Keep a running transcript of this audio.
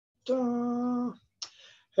Da.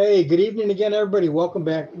 Hey, good evening again, everybody. Welcome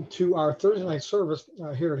back to our Thursday night service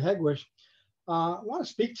here at Hegwish. I want to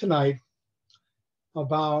speak tonight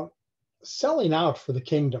about selling out for the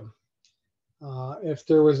kingdom. If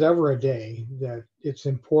there was ever a day that it's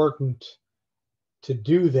important to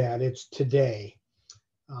do that, it's today.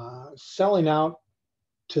 Selling out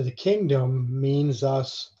to the kingdom means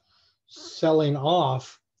us selling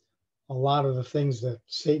off a lot of the things that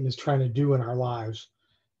Satan is trying to do in our lives.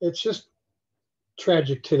 It's just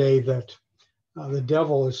tragic today that the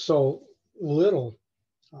devil is so little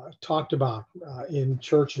talked about in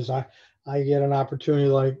churches. I get an opportunity,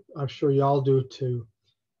 like I'm sure y'all do, to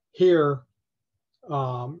hear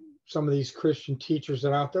some of these Christian teachers that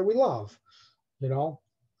are out there we love,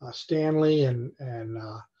 Stanley and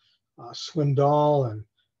Swindoll, and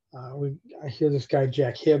I hear this guy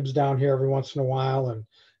Jack Hibbs down here every once in a while, and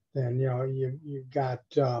then you've got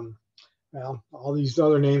all these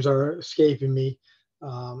other names are escaping me.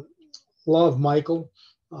 Love Michael,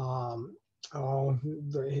 the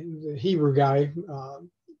Hebrew guy,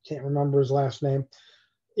 can't remember his last name,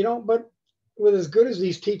 but with as good as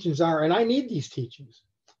these teachings are, and I need these teachings,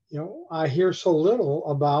 I hear so little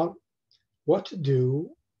about what to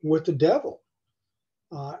do with the devil.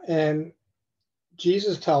 And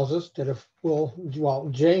Jesus tells us that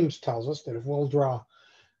James tells us that if we'll draw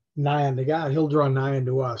nigh unto God, he'll draw nigh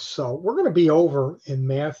unto us. So we're going to be over in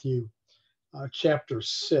Matthew chapter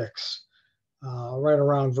 6, right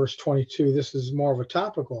around verse 22. This is more of a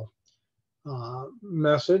topical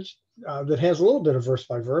message that has a little bit of verse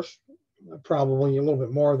by verse, probably a little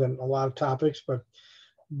bit more than a lot of topics,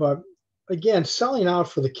 but again, selling out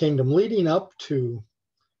for the kingdom, leading up to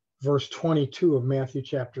verse 22 of Matthew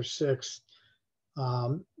chapter 6.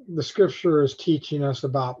 The scripture is teaching us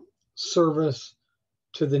about service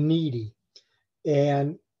to the needy,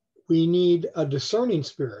 and we need a discerning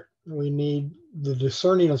spirit. We need the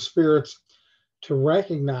discerning of spirits to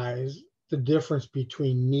recognize the difference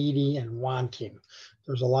between needy and wanting.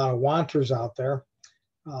 There's a lot of wanters out there,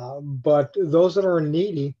 but those that are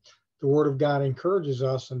needy, the Word of God encourages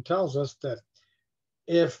us and tells us that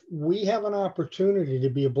if we have an opportunity to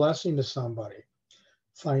be a blessing to somebody,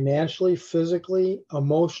 financially, physically,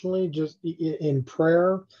 emotionally, just in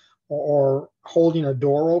prayer or holding a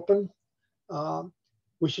door open,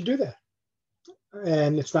 we should do that.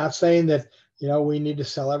 And it's not saying that, we need to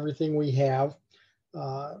sell everything we have,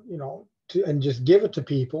 and just give it to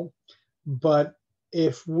people. But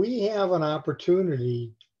if we have an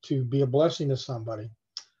opportunity to be a blessing to somebody,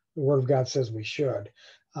 the Word of God says we should.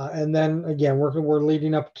 And then again, we're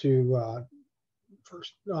leading up to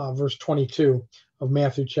verse 22 of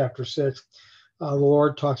Matthew chapter 6. The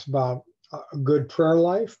Lord talks about a good prayer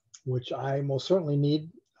life, which I most certainly need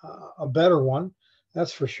a better one,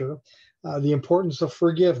 that's for sure. The importance of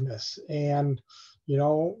forgiveness. And, the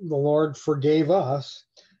Lord forgave us,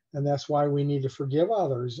 and that's why we need to forgive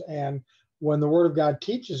others. And when the Word of God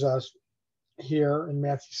teaches us here in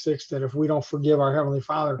Matthew 6 that if we don't forgive, our Heavenly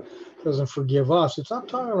Father doesn't forgive us, it's not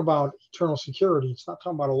talking about eternal security. It's not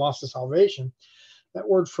talking about a loss of salvation. That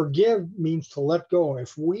word forgive means to let go.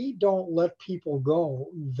 If we don't let people go,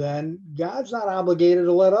 then God's not obligated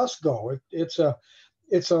to let us go. It's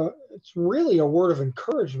really a word of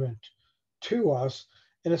encouragement to us,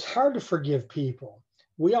 and it's hard to forgive people.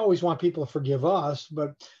 We always want people to forgive us,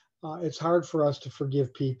 but it's hard for us to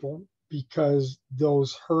forgive people because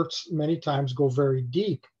those hurts many times go very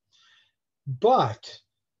deep. But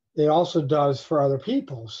it also does for other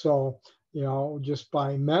people. So, just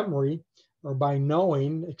by memory or by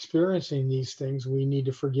knowing, experiencing these things, we need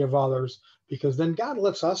to forgive others, because then God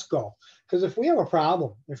lets us go. Because if we have a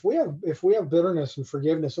problem, if we have bitterness and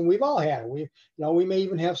forgiveness, and we've all had it, we may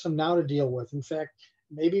even have some now to deal with. In fact,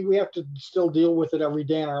 maybe we have to still deal with it every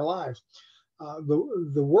day in our lives.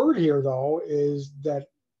 The word here, though, is that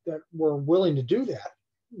we're willing to do that.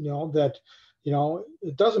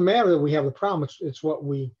 It doesn't matter that we have the problem. It's what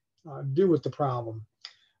we do with the problem.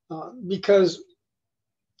 Because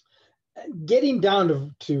getting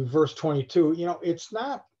down to verse 22, it's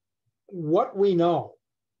not what we know.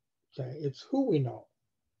 Okay, it's who we know.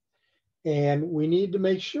 And we need to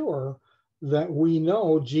make sure that we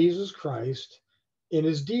know Jesus Christ in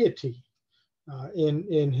his deity,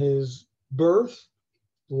 in his birth,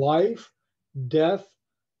 life, death,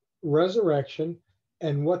 resurrection,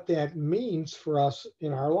 and what that means for us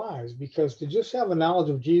in our lives. Because to just have a knowledge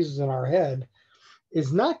of Jesus in our head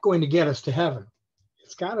is not going to get us to heaven.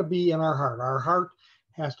 It's got to be in our heart. Our heart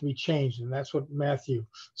has to be changed. And that's what Matthew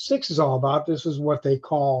 6 is all about. This is what they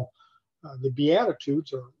call the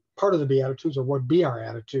Beatitudes, or part of the Beatitudes, or what be our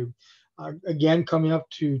attitude. Again, coming up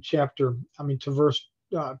to verse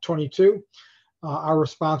 22, our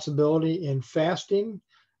responsibility in fasting,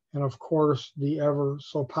 and of course, the ever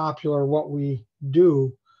so popular what we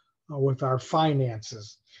do with our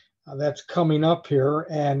finances. That's coming up here,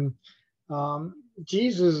 and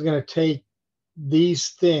Jesus is going to take these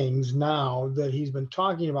things now that he's been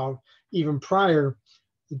talking about even prior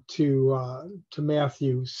to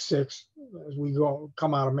Matthew 6 as we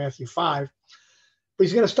come out of Matthew 5. But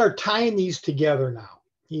he's going to start tying these together now.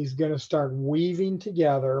 He's going to start weaving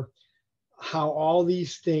together how all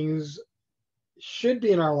these things should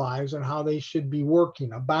be in our lives and how they should be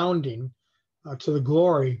working, abounding to the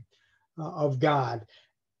glory of God.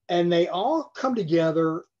 And they all come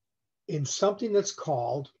together in something that's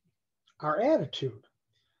called our attitude.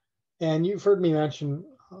 And you've heard me mention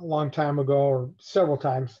a long time ago, or several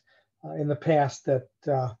times in the past, that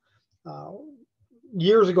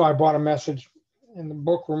years ago I bought a message in the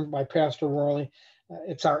book room by Pastor Worley.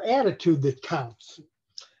 It's our attitude that counts.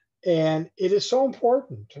 And it is so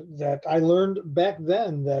important that I learned back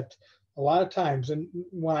then that a lot of times, and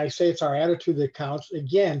when I say it's our attitude that counts,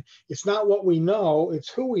 again, it's not what we know, it's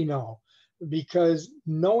who we know. Because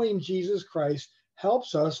knowing Jesus Christ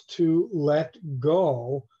helps us to let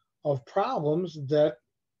go of problems that,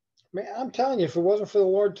 man, I'm telling you, if it wasn't for the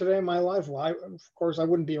Lord today in my life, well, of course, I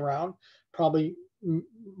wouldn't be around. Probably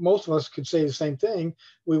most of us could say the same thing.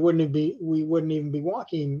 We wouldn't even be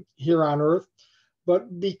walking here on earth.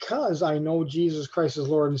 But because I know Jesus Christ is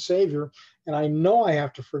Lord and Savior, and I know I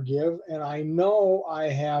have to forgive, and I know I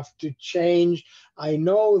have to change, I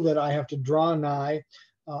know that I have to draw nigh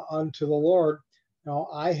unto the Lord. Now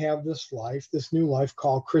I have this life, this new life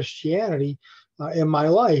called Christianity in my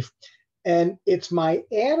life. And it's my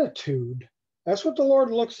attitude. That's what the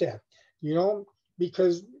Lord looks at,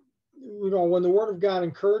 because, when the Word of God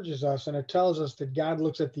encourages us and it tells us that God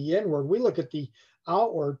looks at the inward, we look at the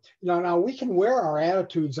outward. Now we can wear our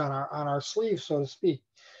attitudes on our sleeves, so to speak,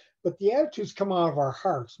 but the attitudes come out of our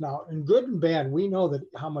hearts. Now, in good and bad, we know that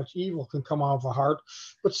how much evil can come out of a heart,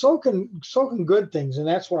 but so can good things, and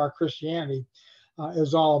that's what our Christianity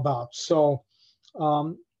is all about. So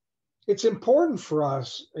it's important for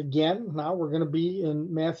us. Again, now we're going to be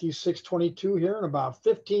in Matthew 6:22 here in about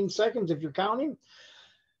 15 seconds, if you're counting.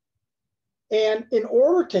 And in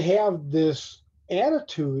order to have this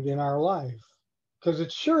attitude in our life, because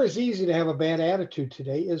it sure is easy to have a bad attitude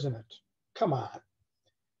today, isn't it? Come on.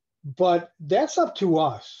 But that's up to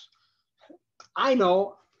us. I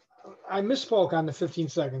know I misspoke on the 15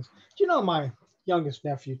 seconds. My youngest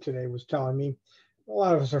nephew today was telling me, a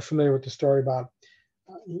lot of us are familiar with the story about,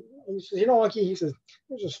 he says, Lucky, he says,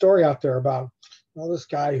 there's a story out there about this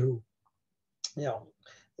guy who,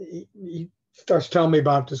 he starts telling me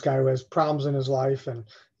about this guy who has problems in his life, and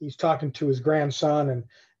he's talking to his grandson,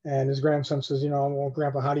 and his grandson says, well,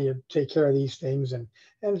 Grandpa, how do you take care of these things? And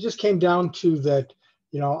it just came down to that,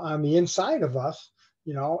 on the inside of us,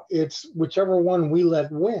 it's whichever one we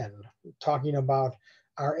let win, talking about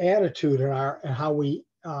our attitude and how we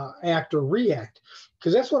act or react,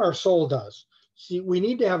 because that's what our soul does. See, we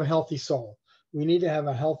need to have a healthy soul. We need to have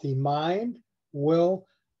a healthy mind, will,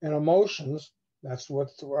 and emotions. That's what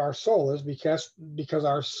our soul is, because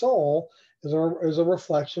our soul is a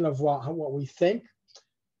reflection of what we think,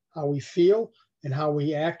 how we feel, and how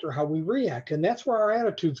we act or how we react. And that's where our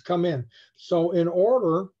attitudes come in. So in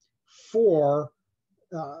order for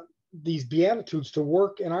these Beatitudes to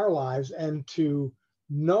work in our lives and to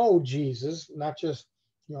know Jesus, not just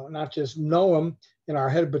know him in our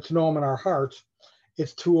head, but to know him in our hearts,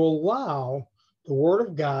 it's to allow the Word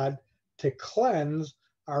of God to cleanse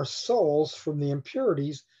our souls from the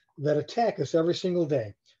impurities that attack us every single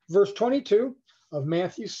day. Verse 22 of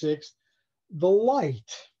Matthew 6, the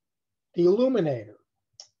light, the illuminator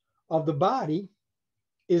of the body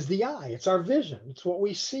is the eye. It's our vision. It's what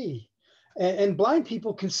we see. And blind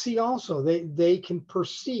people can see also. They can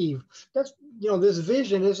perceive. That's, this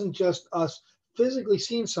vision isn't just us physically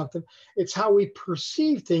seeing something. It's how we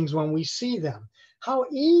perceive things when we see them. How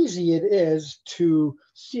easy it is to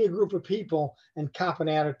see a group of people and cop an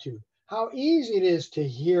attitude. How easy it is to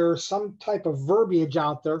hear some type of verbiage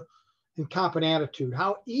out there and cop an attitude.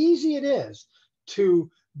 How easy it is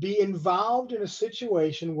to be involved in a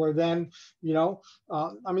situation where then,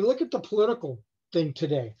 look at the political thing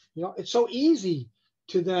today. It's so easy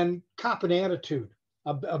to then cop an attitude,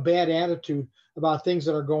 a bad attitude about things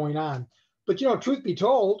that are going on. But, truth be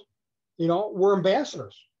told, we're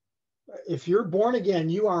ambassadors. If you're born again,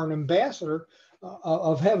 you are an ambassador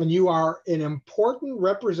of heaven. You are an important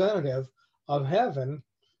representative of heaven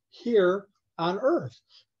here on earth.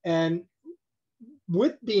 And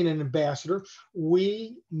with being an ambassador,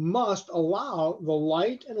 we must allow the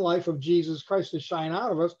light and life of Jesus Christ to shine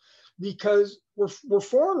out of us, because we're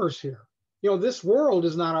foreigners here. This world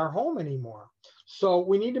is not our home anymore. So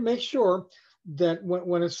we need to make sure that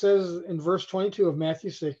when it says in verse 22 of Matthew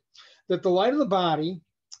 6, that the light of the body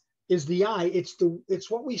is the eye. It's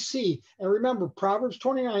what we see. And remember, Proverbs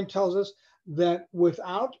 29 tells us that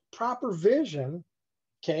without proper vision,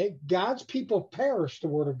 okay, God's people perish, the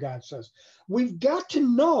word of God says. We've got to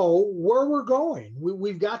know where we're going.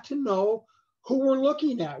 We've got to know who we're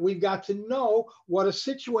looking at. We've got to know what a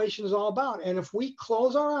situation is all about. And if we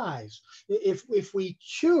close our eyes, if we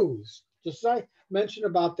choose, just as I mentioned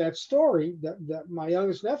about that story that my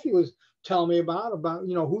youngest nephew was telling me about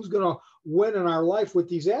who's going to win in our life with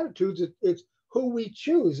these attitudes, it's who we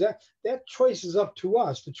choose. That choice is up to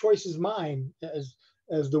us. The choice is mine,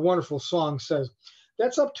 as the wonderful song says.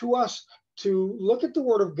 That's up to us to look at the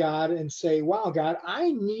word of God and say, wow, God,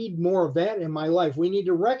 I need more of that in my life. We need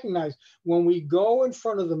to recognize when we go in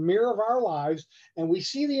front of the mirror of our lives and we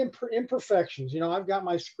see the imperfections. I've got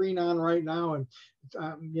my screen on right now, and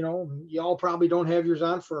y'all probably don't have yours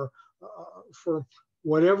on for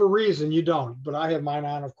whatever reason you don't, but I have mine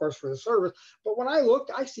on, of course, for the service. But when I look,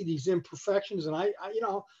 I see these imperfections, and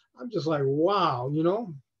I'm just like, wow,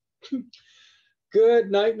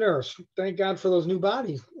 Good night, nurse. Thank God for those new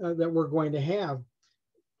bodies that we're going to have.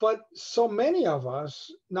 But so many of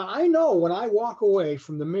us, now I know when I walk away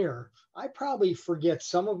from the mirror, I probably forget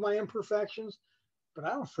some of my imperfections, but I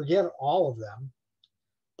don't forget all of them.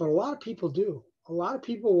 But a lot of people do. A lot of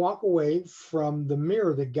people walk away from the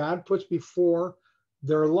mirror that God puts before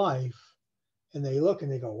their life, and they look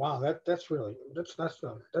and they go, wow,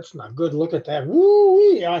 that's not good. Look at that.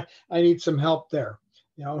 Woo-wee. I need some help there.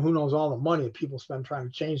 Who knows all the money that people spend trying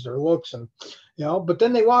to change their looks, and but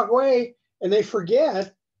then they walk away and they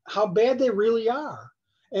forget how bad they really are.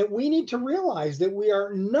 And we need to realize that we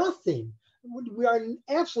are nothing. We are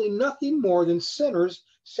absolutely nothing more than sinners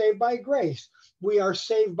saved by grace. We are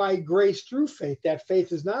saved by grace through faith. That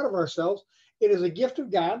faith is not of ourselves. It is a gift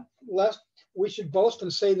of God, lest we should boast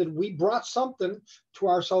and say that we brought something to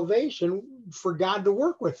our salvation for God to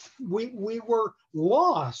work with. We were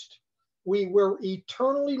lost. We were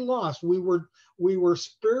eternally lost. We were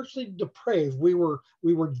spiritually depraved. We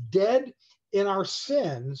were dead in our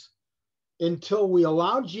sins until we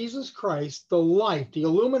allowed Jesus Christ, the light, the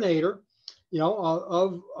illuminator,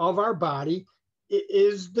 of our body,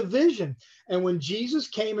 is the vision. And when Jesus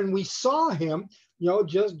came and we saw him,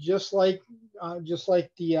 just like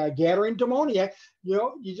the Gadarene demoniac,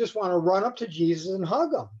 you just want to run up to Jesus and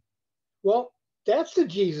hug him. Well, that's the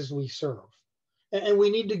Jesus we serve. And we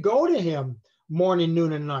need to go to him morning,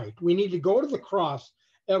 noon, and night. We need to go to the cross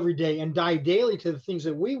every day and die daily to the things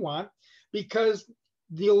that we want, because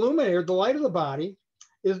the illuminator, the light of the body,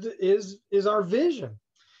 is our vision.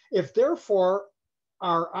 If therefore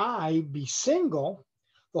our eye be single,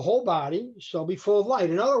 the whole body shall be full of light.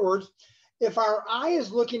 In other words, if our eye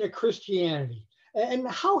is looking at Christianity, and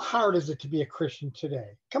how hard is it to be a Christian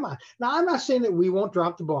today? Come on. Now, I'm not saying that we won't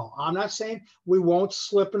drop the ball. I'm not saying we won't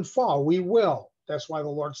slip and fall. We will. That's why the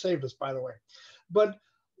Lord saved us, by the way. But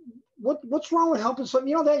what's wrong with helping some?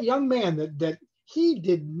 That young man that he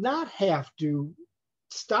did not have to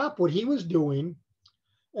stop what he was doing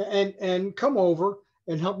and come over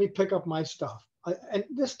and help me pick up my stuff. And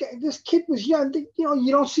this kid was young.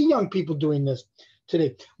 You don't see young people doing this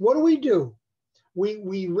today. What do?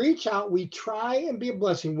 We reach out. We try and be a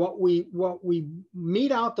blessing. What we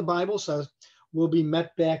mete out, the Bible says, will be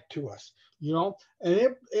met back to us.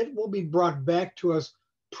 And it will be brought back to us,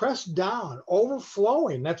 pressed down,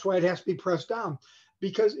 overflowing. That's why it has to be pressed down.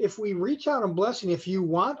 Because if we reach out and blessing, if you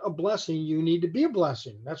want a blessing, you need to be a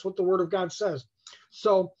blessing. That's what the word of God says.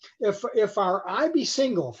 So if our eye be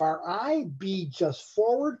single, if our eye be just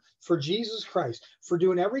forward for Jesus Christ, for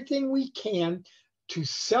doing everything we can to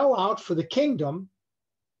sell out for the kingdom,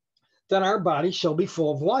 then our body shall be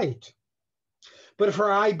full of light. But if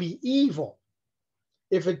our eye be evil,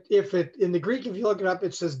 if it in the Greek, if you look it up,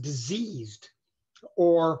 it says diseased,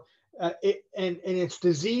 or and it's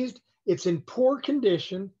diseased. It's in poor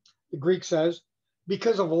condition, the Greek says,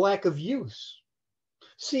 because of a lack of use.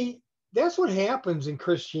 See, that's what happens in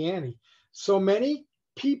Christianity. So many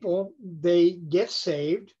people, they get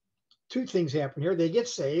saved. Two things happen here. They get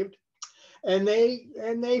saved, and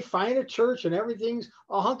they find a church and everything's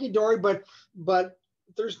a hunky-dory, but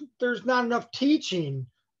there's not enough teaching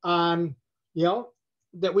on,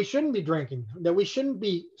 that we shouldn't be drinking, that we shouldn't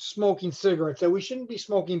be smoking cigarettes, that we shouldn't be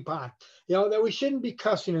smoking pot, that we shouldn't be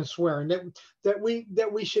cussing and swearing,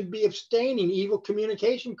 that we should be abstaining. Evil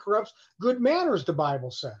communication corrupts good manners, the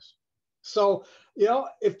Bible says. So,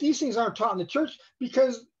 if these things aren't taught in the church,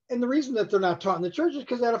 and the reason that they're not taught in the church is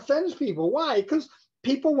because that offends people. Why? Because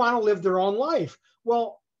people want to live their own life.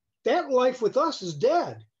 Well, that life with us is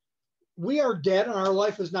dead. We are dead, and our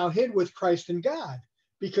life is now hid with Christ in God.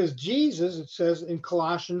 Because Jesus, it says in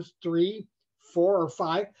Colossians 3, 4, or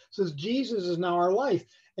 5, says Jesus is now our life.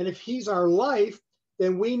 And if he's our life,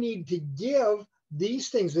 then we need to give these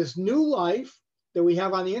things, this new life that we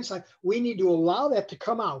have on the inside, we need to allow that to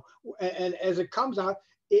come out. And as it comes out,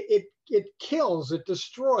 it kills, it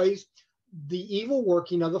destroys the evil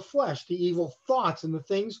working of the flesh, the evil thoughts and the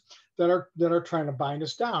things that are trying to bind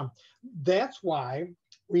us down. That's why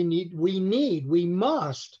we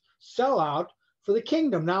must sell out for the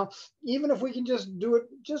kingdom. Now, even if we can just do it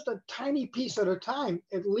just a tiny piece at a time,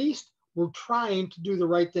 at least we're trying to do the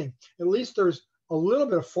right thing. At least there's a little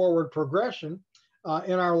bit of forward progression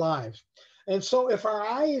in our lives. And so if our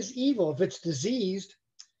eye is evil, if it's diseased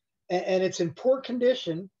and it's in poor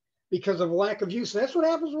condition because of lack of use, and that's what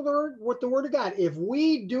happens with the word of God. If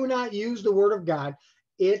we do not use the word of God,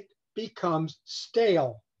 it becomes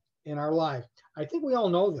stale in our life. I think we all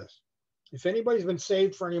know this. If anybody's been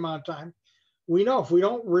saved for any amount of time, we know if we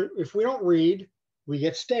don't read, we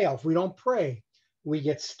get stale. If we don't pray, we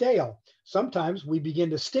get stale. Sometimes we begin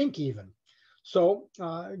to stink even. So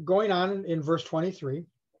going on in verse 23,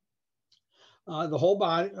 the whole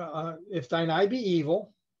body, if thine eye be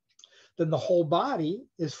evil, then the whole body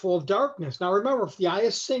is full of darkness. Now remember, if the eye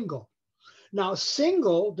is single. Now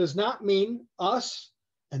single does not mean us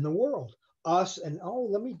and the world. Us and,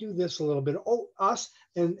 let me do this a little bit. Us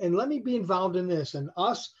and let me be involved in this, and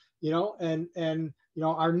us, and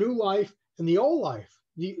our new life and the old life.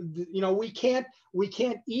 We can't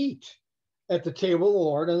eat at the table of the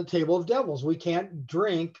Lord and the table of devils. We can't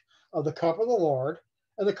drink of the cup of the Lord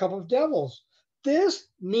and the cup of devils. This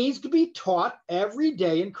needs to be taught every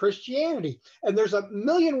day in Christianity. And there's a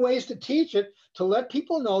million ways to teach it, to let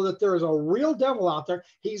people know that there is a real devil out there.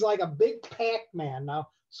 He's like a big Pac-Man. Now,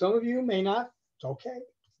 some of you may not, it's okay.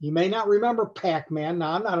 You may not remember Pac-Man.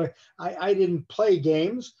 Now, I didn't play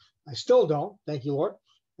games. I still don't. Thank you, Lord.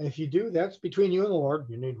 And if you do, that's between you and the Lord.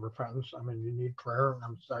 You need repentance. You need prayer.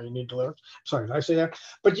 I'm sorry, you need deliverance. Sorry, did I say that?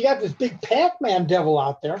 But you got this big Pac-Man devil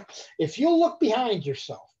out there. If you look behind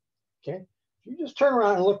yourself, okay, if you just turn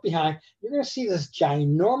around and look behind, you're going to see this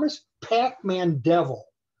ginormous Pac-Man devil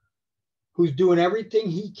who's doing everything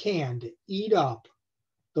he can to eat up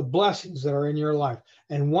the blessings that are in your life.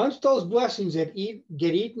 And once those blessings get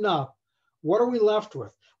eaten up, what are we left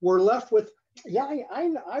with? We're left with,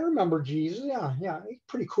 I remember Jesus. Yeah, he's a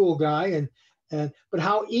pretty cool guy. But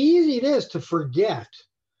how easy it is to forget.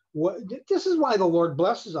 This is why the Lord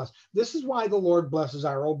blesses us. This is why the Lord blesses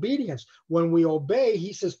our obedience. When we obey,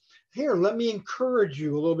 he says, here, let me encourage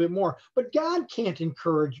you a little bit more. But God can't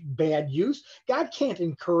encourage bad use. God can't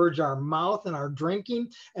encourage our mouth and our drinking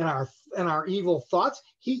and our evil thoughts.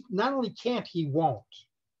 He not only can't, he won't.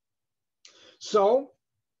 So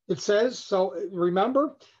it says, so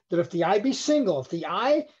remember that if the eye be single, if the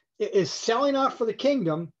eye is selling out for the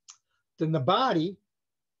kingdom, then the body,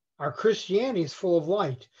 our Christianity, is full of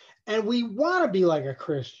light. And we want to be like a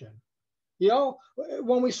Christian.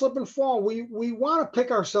 When we slip and fall, we want to pick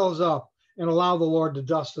ourselves up and allow the Lord to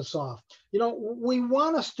dust us off. We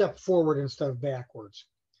want to step forward instead of backwards.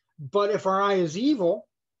 But if our eye is evil,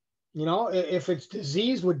 if it's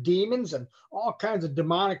diseased with demons and all kinds of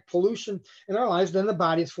demonic pollution in our lives, then the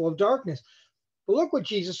body is full of darkness. But look what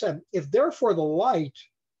Jesus said. If therefore the light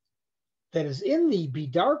that is in thee be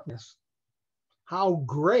darkness, how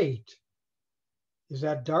great is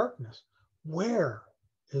that darkness? Where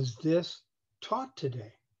is this taught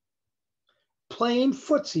today? Playing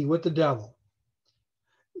footsie with the devil,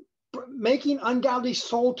 making ungodly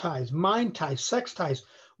soul ties, mind ties, sex ties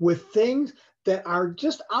with things that are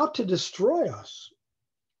just out to destroy us.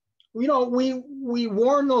 We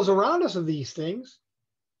warn those around us of these things,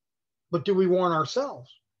 but do we warn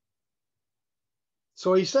ourselves?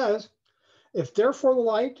 So he says, if therefore the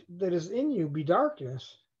light that is in you be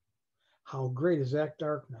darkness, how great is that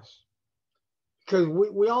darkness? Because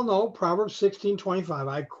we all know Proverbs 16:25,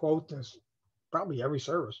 I quote this probably every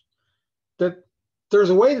service, that there's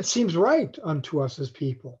a way that seems right unto us as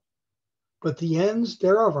people, but the ends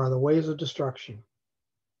thereof are the ways of destruction.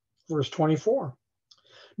 Verse 24,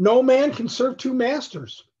 no man can serve two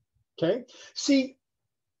masters. Okay. See,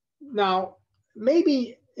 now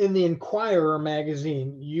maybe in the Inquirer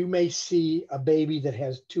magazine, you may see a baby that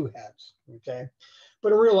has two heads. Okay.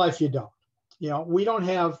 But in real life, you don't. We don't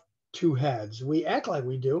have two heads. We act like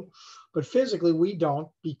we do, but physically we don't,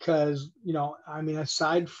 because,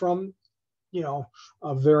 aside from,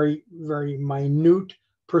 a very, very minute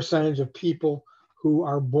percentage of people who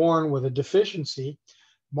are born with a deficiency.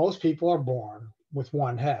 Most people are born with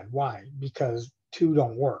one head. Why? Because two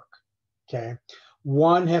don't work. Okay.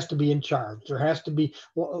 One has to be in charge. There has to be,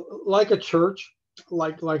 like a church,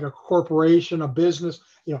 like a corporation, a business,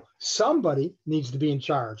 somebody needs to be in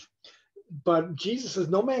charge. But Jesus says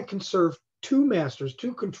no man can serve two masters,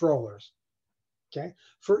 two controllers. Okay.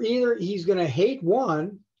 For either he's going to hate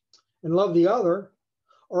one and love the other,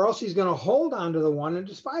 or else he's going to hold on to the one and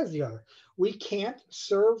despise the other. We can't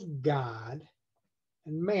serve God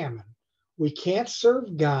and mammon. We can't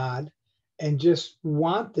serve God and just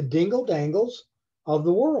want the dingle dangles of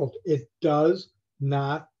the world. It does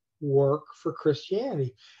not work for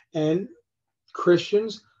Christianity. And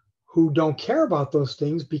Christians who don't care about those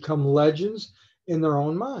things become legends in their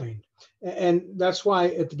own mind. And that's why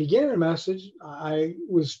at the beginning of the message, I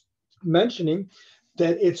was mentioning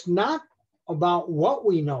that it's not about what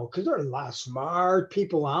we know, because there are a lot of smart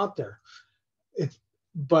people out there.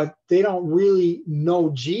 But they don't really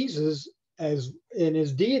know Jesus as in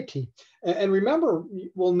his deity. And remember,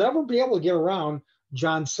 we'll never be able to get around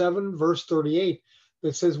John 7, verse 38,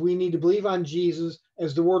 that says we need to believe on Jesus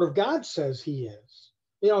as the word of God says he is.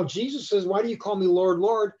 Jesus says, why do you call me Lord,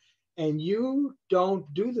 Lord, and you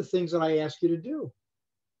don't do the things that I ask you to do?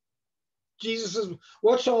 Jesus says,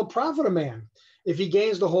 what shall it profit a man if he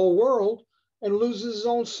gains the whole world and loses his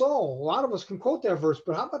own soul? A lot of us can quote that verse,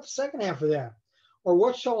 but how about the second half of that? Or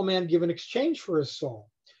what shall a man give in exchange for his soul?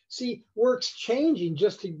 See, we're exchanging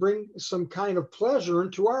just to bring some kind of pleasure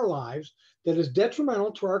into our lives that is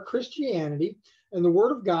detrimental to our Christianity. And the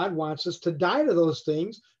word of God wants us to die to those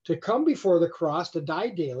things, to come before the cross, to die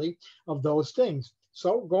daily of those things.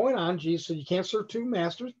 So going on, Jesus said, you can't serve two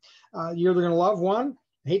masters. You're either going to love one,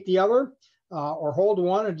 hate the other, or hold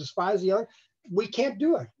one and despise the other. We can't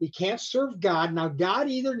do it. We can't serve God. Now, God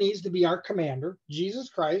either needs to be our commander, Jesus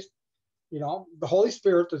Christ, the Holy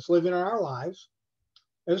Spirit that's living in our lives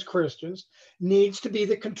as Christians, needs to be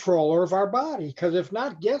the controller of our body. Because if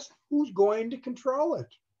not, guess who's going to control it?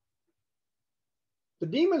 The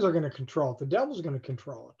demons are going to control it. The devil's going to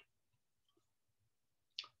control it.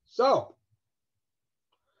 So,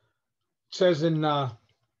 it says in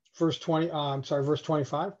verse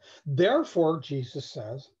 25, therefore, Jesus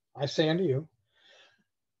says, I say unto you,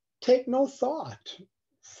 take no thought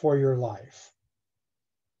for your life.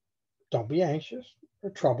 Don't be anxious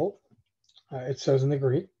or troubled. It says in the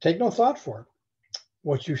Greek, take no thought for it,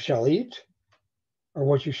 what you shall eat or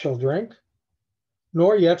what you shall drink,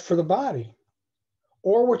 nor yet for the body,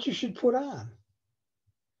 or what you should put on.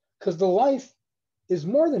 Because the life is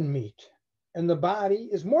more than meat, and the body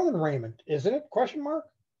is more than raiment, isn't it? Question mark.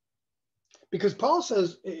 Because Paul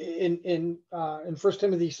says in 1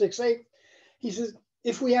 Timothy 6:8, he says,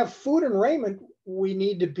 if we have food and raiment, we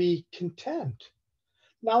need to be content.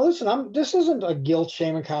 Now, listen, this isn't a guilt,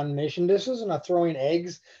 shame, and condemnation. This isn't a throwing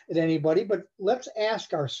eggs at anybody, but let's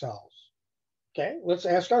ask ourselves, okay? Let's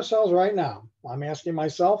ask ourselves right now. I'm asking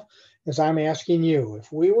myself as I'm asking you.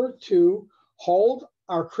 If we were to hold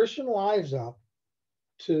our Christian lives up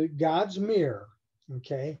to God's mirror,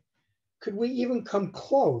 okay, could we even come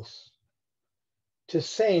close to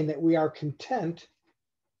saying that we are content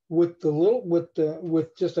with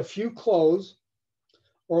with just a few clothes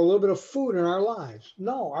or a little bit of food in our lives?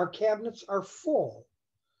 No, our cabinets are full.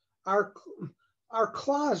 Our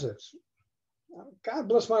closets. God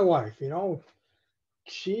bless my wife.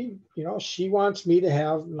 She wants me to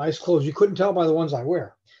have nice clothes. You couldn't tell by the ones I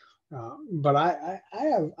wear, but I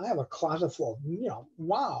have a closet full of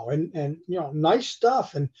wow and nice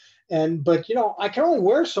stuff but I can only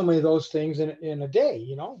wear so many of those things in a day.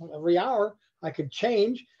 Every hour I could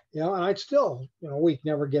change and I'd still a week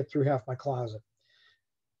never get through half my closet.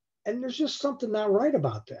 And there's just something not right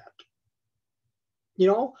about that.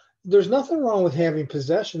 There's nothing wrong with having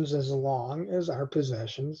possessions as long as our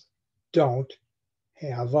possessions don't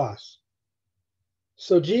have us.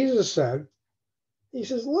 So Jesus said, he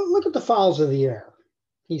says, look at the fowls of the air.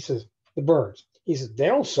 He says, the birds. He says, they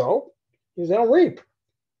don't sow. He says, they don't reap.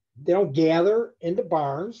 They don't gather into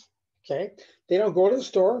barns. Okay. They don't go to the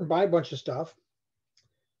store and buy a bunch of stuff.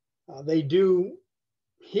 They do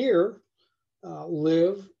here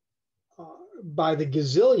live by the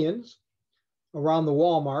gazillions around the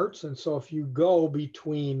Walmarts. And so if you go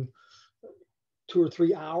between 2 or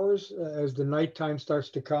 3 hours as the nighttime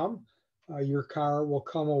starts to come, your car will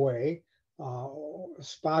come away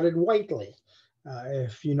spotted whitely,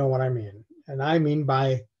 if you know what I mean. And I mean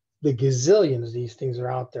by the gazillions these things are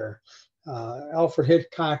out there. Alfred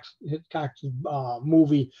Hitchcock's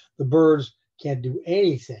movie, The Birds, can't do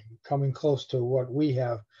anything coming close to what we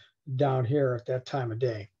have down here at that time of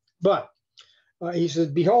day. But He says,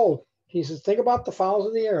 behold, he says, think about the fowls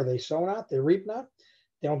of the air. They sow not, they reap not,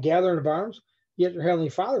 they don't gather in the barns, yet your heavenly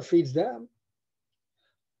Father feeds them.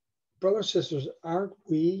 Brothers and sisters, aren't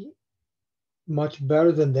we much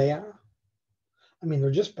better than they are? I mean,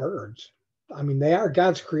 they're just birds. I mean, they are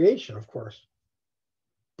God's creation, of course,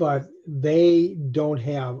 but they don't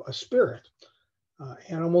have a spirit.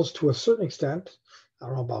 Animals, to a certain extent, I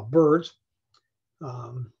don't know about birds,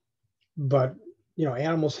 but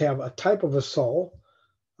animals have a type of a soul,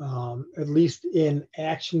 at least in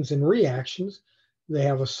actions and reactions. They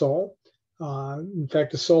have a soul. In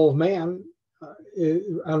fact, the soul of man,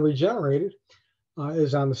 unregenerated,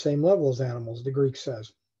 is on the same level as animals, the Greek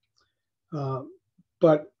says.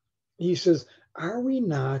 But he says, are we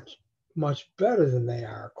not much better than they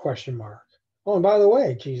are? Question mark. Oh, and by the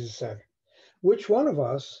way, Jesus said, which one of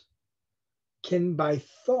us can by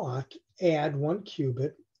thought add 1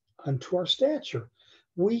 cubit unto our stature?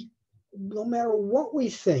 No matter what we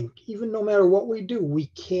think, even no matter what we do, we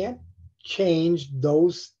can't change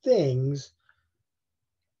those things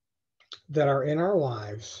that are in our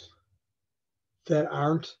lives that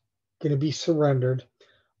aren't going to be surrendered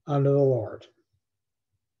unto the Lord.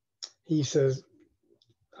 He says,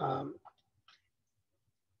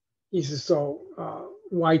 so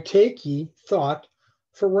why take ye thought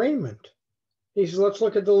for raiment? He says, let's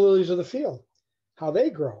look at the lilies of the field, how they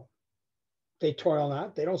grow. They toil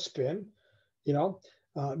not, they don't spin. The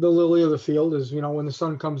lily of the field is, when the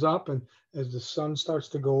sun comes up and as the sun starts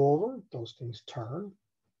to go over, those things turn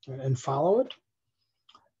and follow it.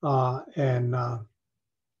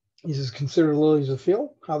 He says, consider the lilies of the field,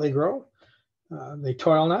 how they grow. They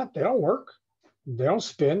toil not, they don't work, they don't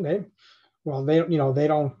spin. They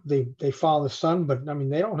follow the sun, but I mean,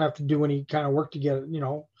 they don't have to do any kind of work to get,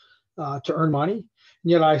 to earn money.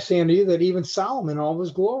 And yet I say unto you that even Solomon, all of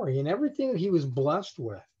his glory and everything that he was blessed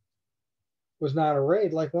with, was not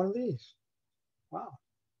arrayed like one of these. Wow.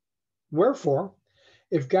 Wherefore,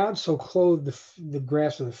 if God so clothed the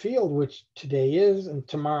grass of the field, which today is and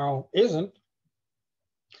tomorrow isn't,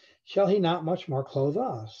 shall he not much more clothe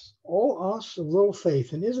us? Oh, us of little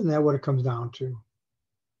faith. And isn't that what it comes down to?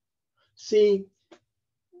 See,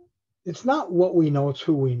 it's not what we know, it's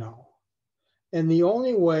who we know. And the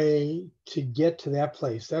only way to get to that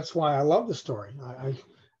place, that's why I love the story.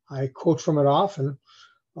 I quote from it often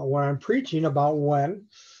when I'm preaching about when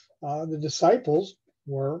the disciples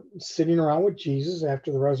were sitting around with Jesus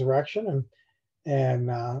after the resurrection,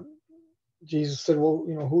 and Jesus said, well,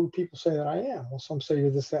 who do people say that I am? Well, some say you're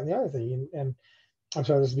this, that, and the other thing. And I'm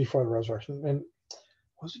sorry, this is before the resurrection. And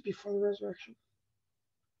was it before the resurrection?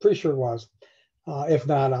 Pretty sure it was. If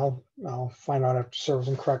not, I'll find out after service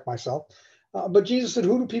and correct myself. But Jesus said,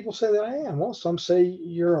 who do people say that I am? Well, some say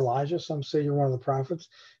you're Elijah. Some say you're one of the prophets.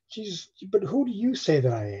 Jesus, but who do you say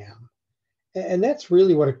that I am? And that's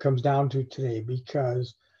really what it comes down to today,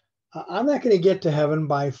 because I'm not going to get to heaven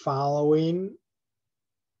by following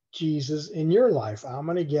Jesus in your life. I'm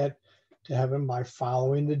going to get to heaven by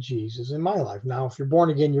following the Jesus in my life. Now, if you're born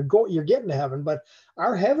again, you're getting to heaven, but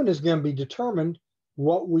our heaven is going to be determined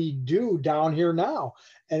what we do down here now.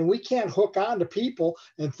 And we can't hook on to people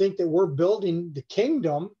and think that we're building the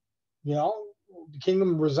kingdom. The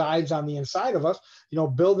kingdom resides on the inside of us,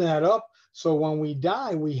 building that up. So when we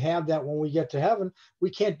die, we have that when we get to heaven. We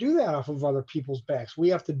can't do that off of other people's backs. We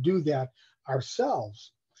have to do that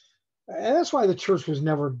ourselves. And that's why the church was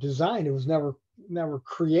never designed. It was never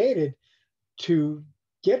created to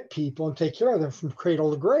get people and take care of them from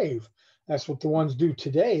cradle to grave. That's what the ones do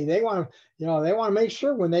today. They want to make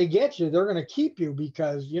sure when they get you, they're going to keep you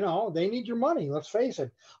because, they need your money. Let's face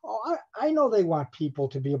it. Oh, I know they want people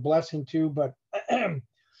to be a blessing too, but,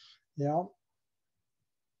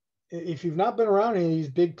 if you've not been around any of these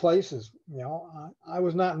big places, I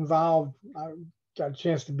was not involved. I got a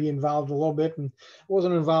chance to be involved a little bit, and I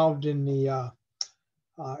wasn't involved in the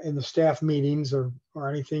staff meetings or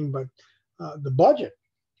anything, but the budget.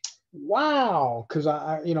 Wow, because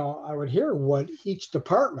I would hear what each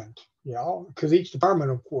department, because each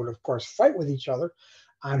department would of course fight with each other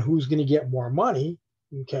on who's going to get more money.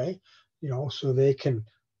 Okay, so they can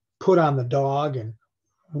put on the dog and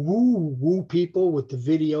woo people with the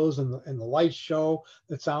videos and the light show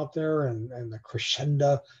that's out there and the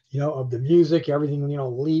crescendo, of the music, everything,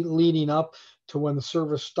 leading up to when the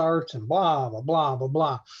service starts and blah, blah, blah, blah,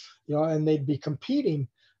 blah, and they'd be competing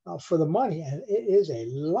for the money. And it is a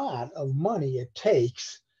lot of money it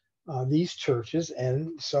takes these churches.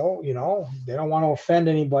 And so, they don't want to offend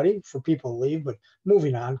anybody for people to leave, but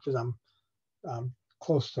moving on, because I'm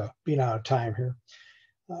close to being out of time here.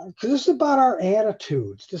 Because this is about our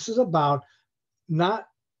attitudes. This is about not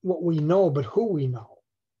what we know, but who we know.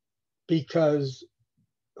 because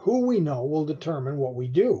who we know will determine what we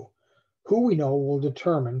do. Who we know will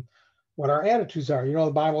determine what our attitudes are. You know,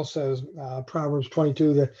 the Bible says, Proverbs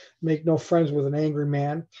 22, that make no friends with an angry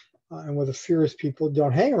man and with a furious people.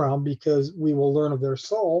 Don't hang around, because we will learn of their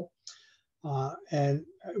soul, and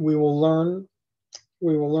we will learn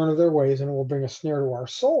of their ways, and it will bring a snare to our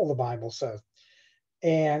soul, the Bible says.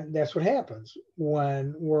 And that's what happens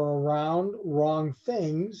when we're around wrong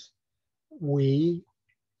things. We,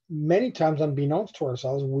 many times unbeknownst to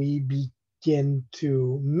ourselves, we begin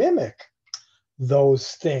to mimic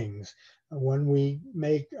those things. When we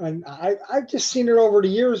make, and I've just seen it over the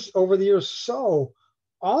years so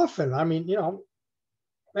often. I mean, you know,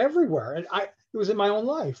 everywhere. And it was in my own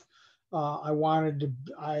life.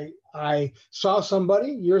 I saw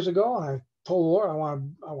somebody years ago, and I told the Lord, I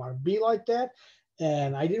want to be like that.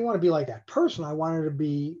 And I didn't want to be like that person. I wanted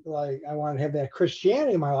to have that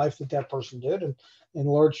Christianity in my life that person did. And the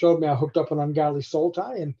Lord showed me I hooked up an ungodly soul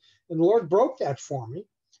tie, and the Lord broke that for me.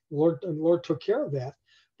 The Lord took care of that.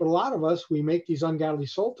 But a lot of us, we make these ungodly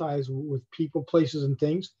soul ties with people, places, and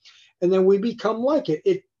things, and then we become like it.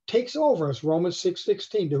 It takes over us. Romans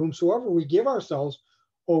 6:16, to whomsoever we give ourselves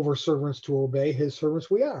over servants to obey, his servants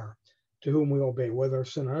we are, to whom we obey, whether of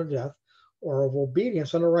sin unto death or of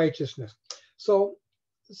obedience unto righteousness. So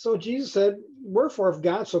Jesus said, wherefore, if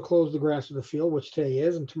God so clothes the grass of the field, which today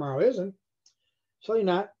is and tomorrow isn't, shall he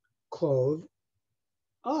not clothe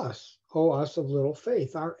us, O us of little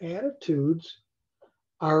faith? Our attitudes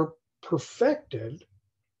are perfected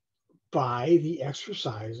by the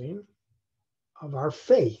exercising of our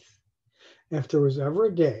faith. And if there was ever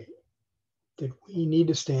a day that we need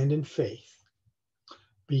to stand in faith,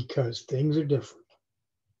 because things are different,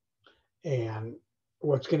 and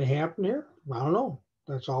what's going to happen here, I don't know.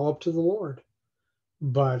 That's all up to the Lord.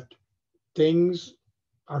 But things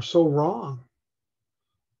are so wrong,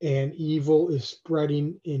 and evil is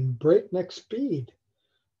spreading in breakneck speed.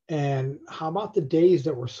 And how about the days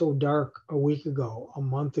that were so dark a week ago, a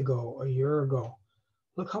month ago, a year ago?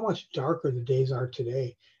 Look how much darker the days are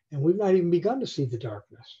today. And we've not even begun to see the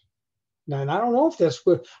darkness. Now, and I don't know if it's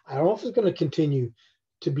going to continue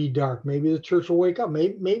to be dark. Maybe the church will wake up.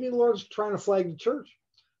 Maybe the Lord's trying to flag the church,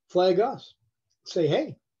 flag us, say,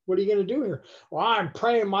 hey, what are you going to do here? Well, I'm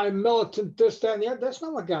praying my militant this, that, and the other. That's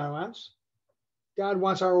not what God wants. God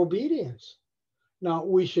wants our obedience. Now,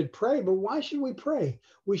 we should pray, but why should we pray?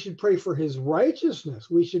 We should pray for his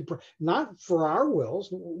righteousness. We should pray, not for our wills.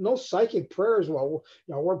 No psychic prayers. Well,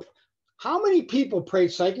 you know, how many people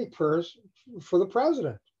prayed psychic prayers for the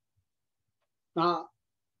president? Now,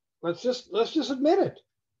 let's just admit it.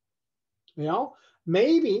 You know,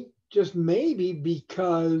 maybe, just maybe,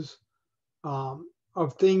 because of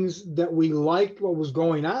things that we liked what was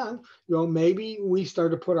going on, you know, maybe we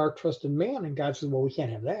started to put our trust in man, and God says, well, we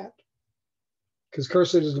can't have that. Because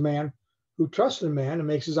cursed is the man who trusts in man and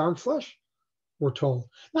makes his arm flesh, we're told.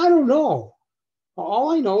 Now, I don't know.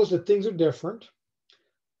 All I know is that things are different,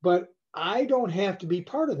 but I don't have to be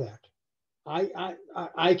part of that. I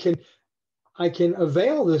can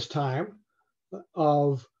avail this time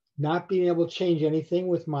of not being able to change anything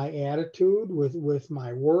with my attitude, with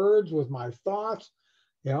my words, with my thoughts,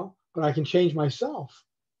 you know, but I can change myself.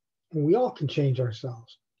 And we all can change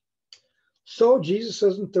ourselves. So Jesus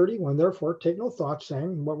says in 31, therefore, take no thought,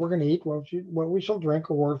 saying what we're going to eat, what we shall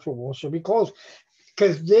drink, or where we shall be clothed.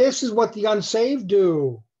 Because this is what the unsaved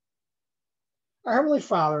do. Our Heavenly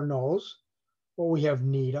Father knows what we have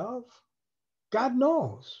need of. God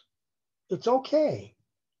knows. It's okay.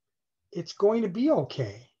 It's going to be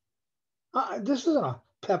okay. This isn't a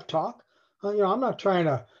pep talk. You know, I'm not trying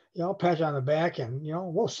to, you know, pat you on the back and, you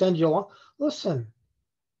know, we'll send you along. Listen,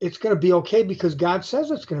 it's going to be okay because God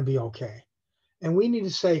says it's going to be okay. And we need to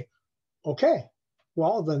say, okay,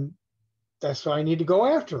 well, then that's what I need to go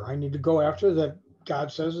after. I need to go after that.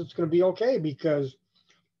 God says it's going to be okay, because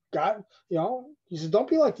God, you know, he says, don't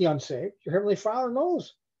be like the unsaved. Your Heavenly Father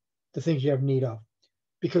knows the things you have need of,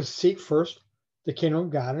 because seek first the kingdom of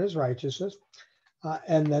God and his righteousness,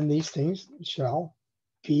 and then these things shall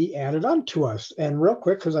be added unto us. And real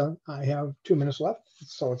quick, because I have 2 minutes left,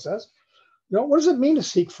 so it says, you know, what does it mean to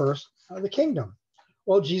seek first the kingdom?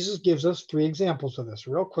 Well, Jesus gives us 3 examples of this.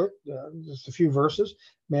 Real quick, just a few verses.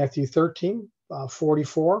 Matthew 13,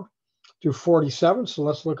 44 through 47. So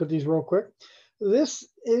let's look at these real quick.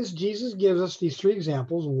 Jesus gives us these 3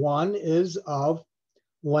 examples. One is of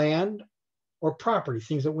land or property,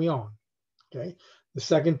 things that we own. Okay. The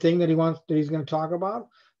second thing that he's going to talk about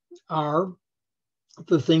are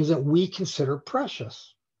the things that we consider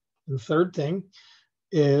precious. The third thing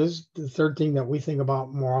that we think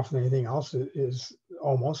about more often than anything else is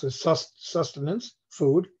sustenance,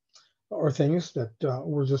 food. or things that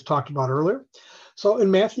were just talked about earlier. So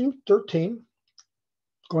in Matthew 13,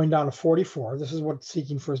 going down to 44, this is what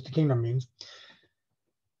seeking first the kingdom means.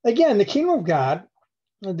 Again, the kingdom of God,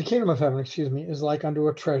 the kingdom of heaven, excuse me, is like unto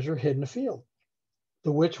a treasure hid in a field,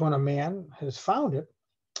 the which when a man has found it,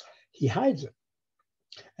 he hides it.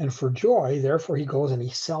 And for joy, therefore, he goes and he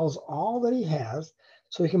sells all that he has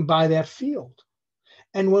so he can buy that field.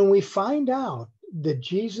 And when we find out that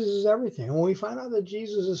Jesus is everything, and when we find out that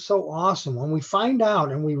Jesus is so awesome, when we find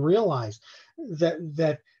out and we realize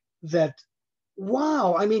that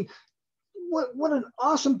wow, I mean, what an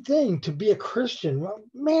awesome thing to be a Christian. Well,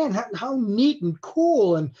 man, how neat and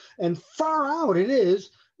cool and far out it is,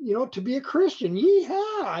 to be a Christian.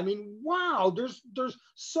 Yeehaw. I mean, wow, there's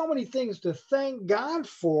so many things to thank God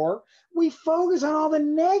for. We focus on all the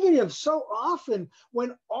negatives so often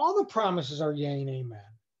when all the promises are yea and amen.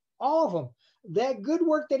 All of them. That good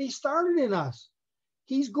work that he started in us,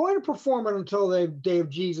 he's going to perform it until the day of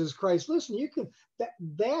Jesus Christ. Listen, you can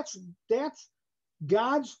that's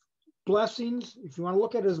God's blessings, if you want to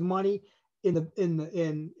look at his money in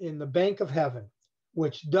the bank of heaven,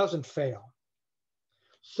 which doesn't fail.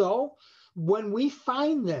 So when we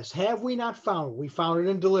find this, have we not found it? We found it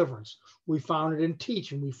in deliverance. We found it in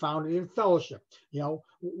teaching. We found it in fellowship.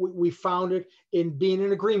 We found it in being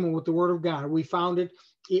in agreement with the word of God. We found it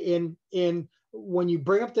in when you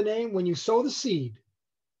bring up the name, when you sow the seed.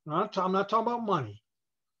 I'm not talking about money.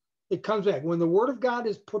 It comes back. When the word of God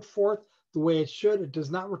is put forth the way it should, it does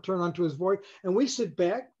not return unto his void. And we sit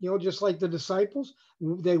back, just like the disciples,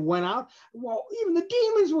 they went out. Well, even the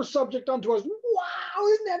demons were subject unto us. Wow,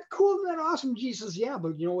 isn't that cool? Isn't that awesome? Jesus, yeah,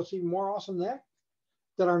 but you know what's even more awesome than that?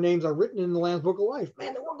 That our names are written in the Lamb's Book of Life.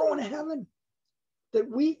 Man, that we're going to heaven. That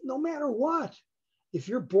we, no matter what, if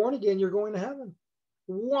you're born again, you're going to heaven.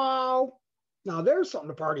 Wow. Now there's something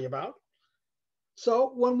to party about.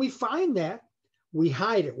 So when we find that, we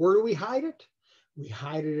hide it. Where do we hide it? We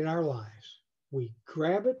hide it in our lives. We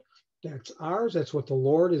grab it. That's ours. That's what the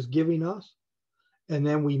Lord is giving us. And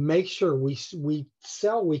then we make sure we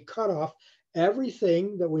cut off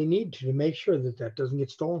everything that we need to make sure that doesn't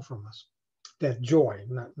get stolen from us. That joy,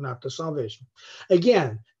 not the salvation.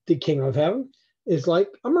 Again, the kingdom of heaven is like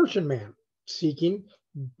a merchant man seeking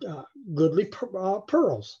goodly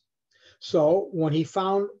pearls. So when he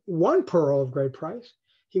found one pearl of great price,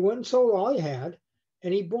 he went and sold all he had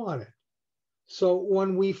and he bought it. So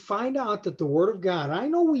when we find out that the word of God, I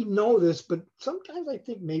know we know this, but sometimes I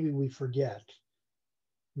think maybe we forget.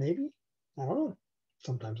 Maybe, I don't know.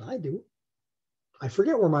 Sometimes I do. I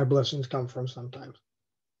forget where my blessings come from sometimes.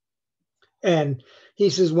 And he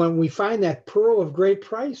says, when we find that pearl of great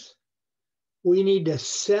price, we need to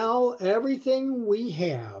sell everything we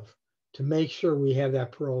have to make sure we have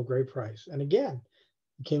that pearl of great price. And again,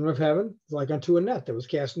 the kingdom of heaven is like unto a net that was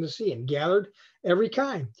cast in the sea and gathered every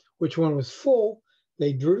kind, which one was full,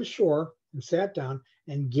 they drew to shore and sat down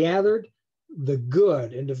and gathered the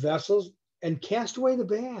good into vessels and cast away the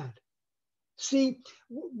bad. See,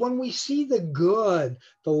 when we see the good,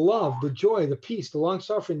 the love, the joy, the peace, the long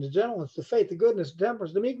suffering, the gentleness, the faith, the goodness, the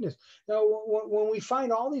temperance, the meekness, when we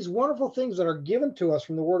find all these wonderful things that are given to us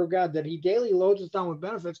from the word of God, that he daily loads us down with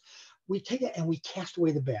benefits, we take it and we cast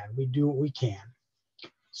away the bad. We do what we can.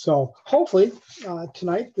 So hopefully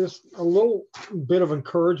tonight, there's a little bit of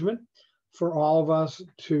encouragement for all of us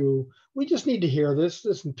we just need to hear this.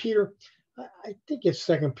 Listen, Peter, I think it's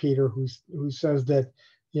 2 Peter who says that,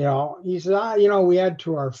 he says, we add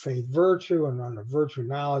to our faith virtue, and on the virtue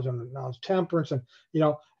knowledge, on the knowledge temperance, and,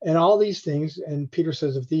 and all these things. And Peter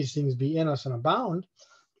says, if these things be in us and abound,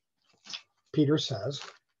 Peter says,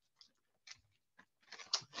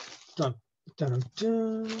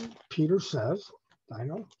 Peter says, I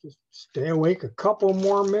know, just stay awake a couple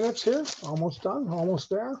more minutes here. Almost done, almost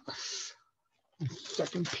there.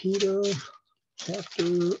 2 Peter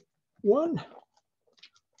chapter 1.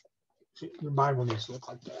 Your Bible needs to look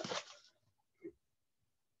like that.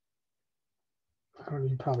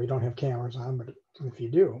 You probably don't have cameras on, but if you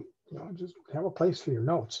do, just have a place for your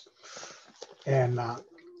notes. And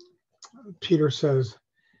Peter says,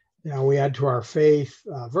 we add to our faith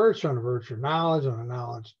virtue, on the virtue knowledge, on the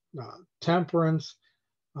knowledge temperance,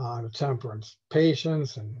 on the temperance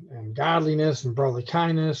patience, and godliness, and brotherly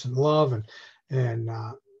kindness, and love. And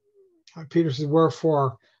Peter says,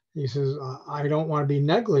 wherefore, he says, I don't want to be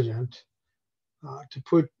negligent.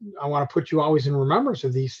 I want to put you always in remembrance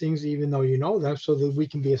of these things, even though you know them, so that we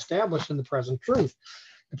can be established in the present truth.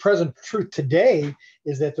 The present truth today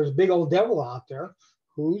is that there's a big old devil out there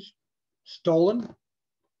who's stolen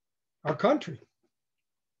our country.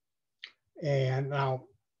 And now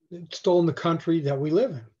it's stolen the country that we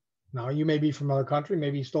live in. Now, you may be from another country.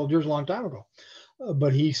 Maybe he stole yours a long time ago,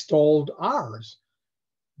 but he stole ours.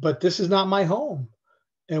 But this is not my home.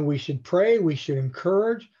 And we should pray. We should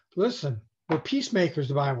encourage. Listen, we're peacemakers,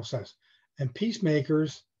 the Bible says, and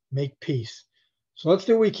peacemakers make peace. So let's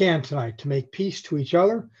do what we can tonight to make peace to each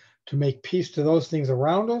other, to make peace to those things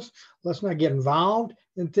around us. Let's not get involved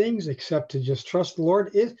in things except to just trust the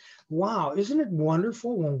Lord. Wow, isn't it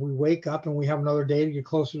wonderful when we wake up and we have another day to get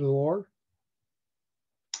closer to the Lord?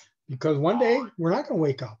 Because one day we're not going to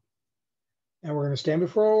wake up and we're going to stand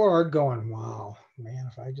before the Lord going, wow, man,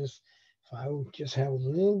 if I would just have a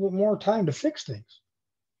little bit more time to fix things.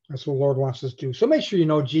 That's what the Lord wants us to do. So make sure you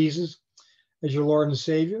know Jesus as your Lord and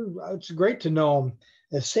Savior. It's great to know him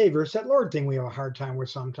as Savior. It's that Lord thing we have a hard time with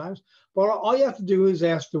sometimes. But all you have to do is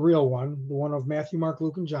ask the real one, the one of Matthew, Mark,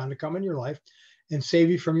 Luke, and John, to come in your life and save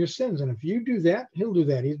you from your sins. And if you do that, he'll do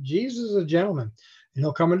that. Jesus is a gentleman, and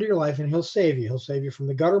he'll come into your life and he'll save you. He'll save you from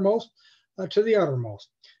the guttermost to the uttermost.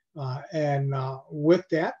 With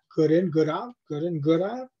that, good in, good out, good in, good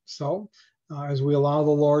out. So as we allow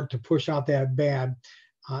the Lord to push out that bad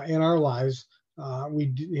in our lives,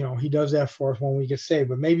 he does that for us when we get saved.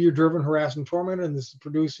 But maybe you're driven, harassed, and tormented, and this is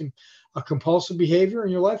producing a compulsive behavior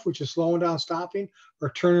in your life, which is slowing down, stopping,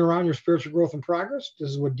 or turning around your spiritual growth and progress. This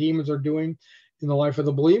is what demons are doing in the life of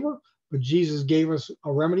the believer. But Jesus gave us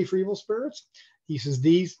a remedy for evil spirits. He says,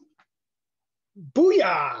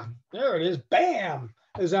 booyah, there it is, bam,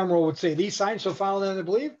 as Emerald would say, these signs shall follow them that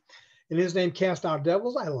believe. In his name cast out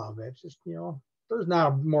devils. I love it. Just, there's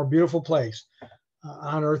not a more beautiful place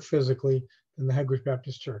on earth physically than the Headquarters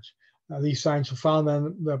Baptist Church. These signs shall follow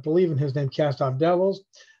them that believe. In his name cast out devils.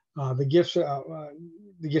 The gifts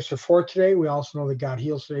are for today. We also know that God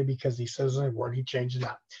heals today because he says in the word, he changes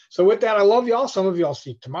not. So with that, I love you all. Some of you I'll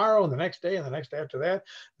see tomorrow and the next day and the next day after that.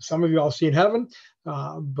 Some of you I'll see in heaven.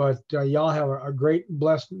 But y'all have a great,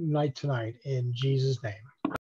 blessed night tonight in Jesus' name.